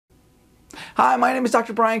Hi, my name is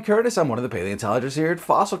Dr. Brian Curtice. I'm one of the paleontologists here at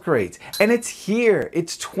Fossil Crates. And it's here.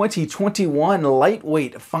 It's 2021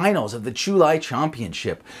 lightweight finals of the LIGHTWEIGHT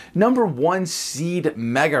Chompionship. Number 1 seed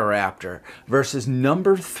Megaraptor versus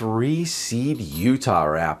number 3 seed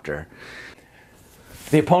Utahraptor.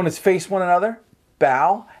 The opponents face one another,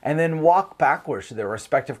 bow, and then walk backwards to their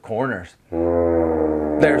respective corners.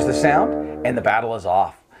 There's the sound, and the battle is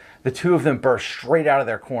off. The two of them burst straight out of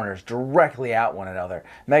their corners, directly at one another.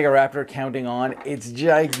 Megaraptor counting on its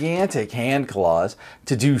gigantic hand claws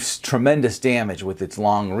to do tremendous damage with its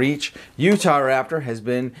long reach. Utahraptor has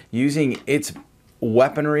been using its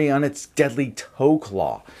weaponry on its deadly toe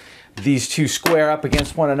claw. These two square up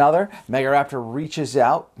against one another. Megaraptor reaches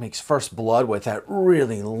out, makes first blood with that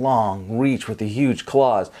really long reach with the huge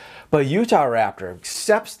claws. But Utahraptor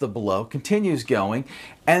accepts the blow, continues going,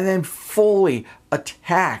 and then fully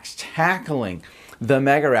attacks, tackling the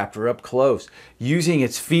Megaraptor up close, using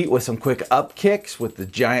its feet with some quick up kicks with the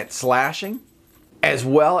giant slashing, as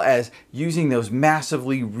well as using those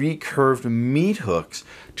massively recurved meat hooks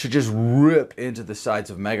to just rip into the sides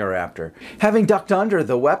of Megaraptor. Having ducked under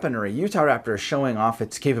the weaponry, Utahraptor is showing off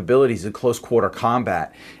its capabilities in close quarter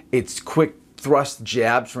combat. Its quick thrust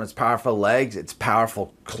jabs from its powerful legs, its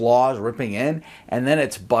powerful claws ripping in, and then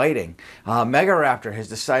it's biting. Megaraptor has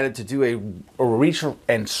decided to do a reach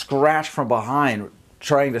and scratch from behind,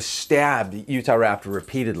 trying to stab Utahraptor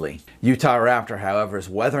repeatedly. Utahraptor, however, is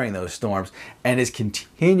weathering those storms and is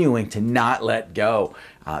continuing to not let go,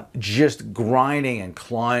 just grinding and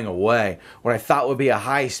clawing away. What I thought would be a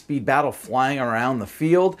high-speed battle flying around the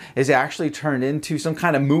field is actually turned into some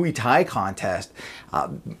kind of Muay Thai contest.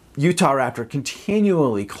 Utahraptor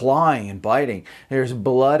continually clawing and biting. There's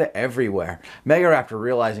blood everywhere. Megaraptor,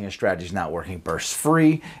 realizing his strategy is not working, bursts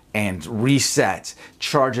free and resets,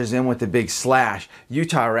 charges in with the big slash.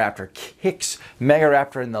 Utahraptor kicks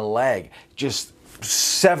Megaraptor in the leg, just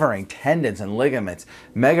severing tendons and ligaments.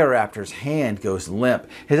 Megaraptor's hand goes limp.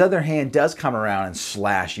 His other hand does come around and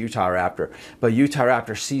slash Utahraptor, but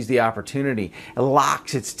Utahraptor sees the opportunity. It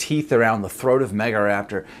locks its teeth around the throat of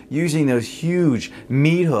Megaraptor, using those huge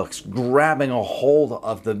meat hooks, grabbing a hold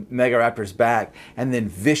of the Megaraptor's back, and then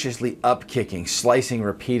viciously up-kicking, slicing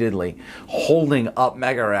repeatedly, holding up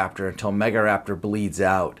Megaraptor until Megaraptor bleeds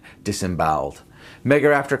out, disemboweled.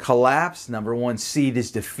 Megaraptor collapsed, number 1 seed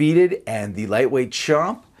is defeated, and the lightweight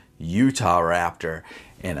chomp, Utahraptor,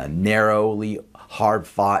 in a narrowly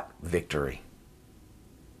hard-fought victory.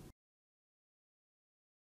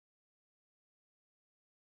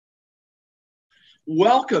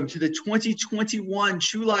 Welcome to the 2021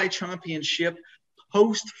 LIGHTWEIGHT Championship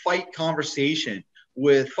post-fight conversation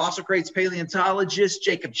with Fossil Crates paleontologist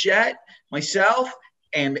Jett, myself,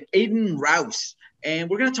 and Aiden Rouse.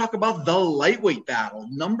 And we're going to talk about the lightweight battle.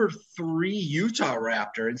 Number 3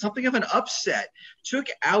 Utahraptor, and something of an upset, took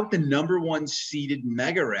out the number 1 seeded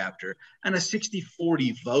Megaraptor and a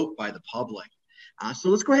 60-40 vote by the public. So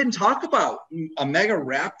let's go ahead and talk about a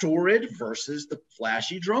Megaraptorid versus the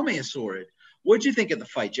flashy Dromaeosaurid. What did you think of the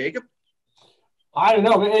fight, Jacob? I don't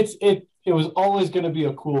know, but it was always going to be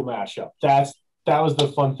a cool matchup. That was the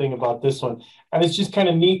fun thing about this one, and it's just kind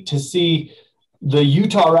of neat to see the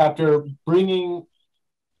Utahraptor bringing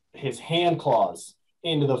his hand claws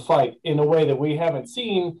into the fight in a way that we haven't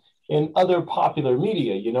seen in other popular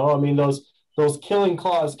media. You know, I mean, those killing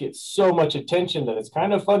claws get so much attention that it's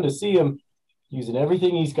kind of fun to see him using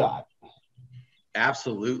everything he's got.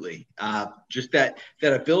 Absolutely. Just that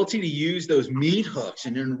ability to use those meat hooks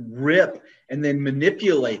and then rip and then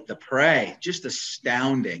manipulate the prey, just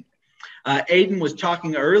astounding. Aiden was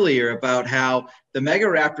talking earlier about how the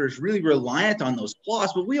Megaraptor is really reliant on those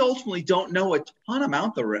claws, but we ultimately don't know a ton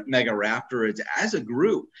about the Megaraptor as a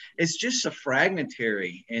group. It's just so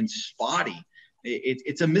fragmentary and spotty.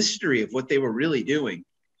 It's a mystery of what they were really doing.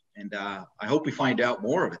 And I hope we find out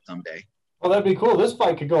more of it someday. Well, that'd be cool. This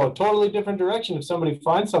fight could go a totally different direction if somebody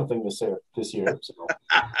finds something this year. So.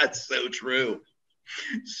 That's so true.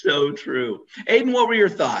 So true. Aiden, what were your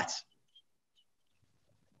thoughts?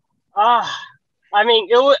 I mean,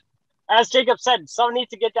 as Jacob said, someone needs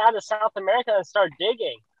to get down to South America and start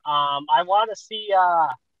digging. I want to see,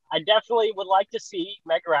 I definitely would like to see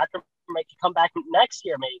Megaraptor make a comeback next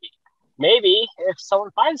year, maybe. Maybe if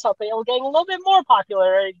someone finds something, it'll gain a little bit more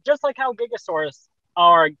popularity, just like how Gigasaurus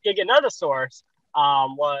or Giganotosaurus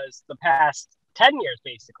was the past 10 years,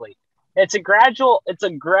 basically. It's a gradual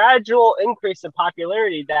increase in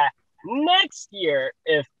popularity that next year,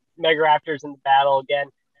 if Megaraptor's in the battle again,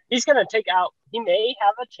 he may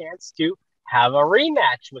have a chance to have a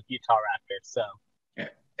rematch with Utahraptor. So,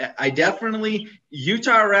 I definitely,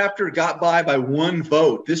 Utahraptor got by one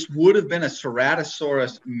vote. This would have been a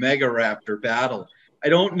Ceratosaurus Megaraptor battle. I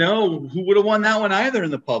don't know who would have won that one either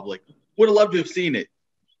in the public. Would have loved to have seen it.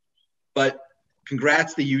 But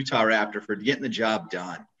congrats to Utahraptor for getting the job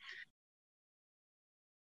done.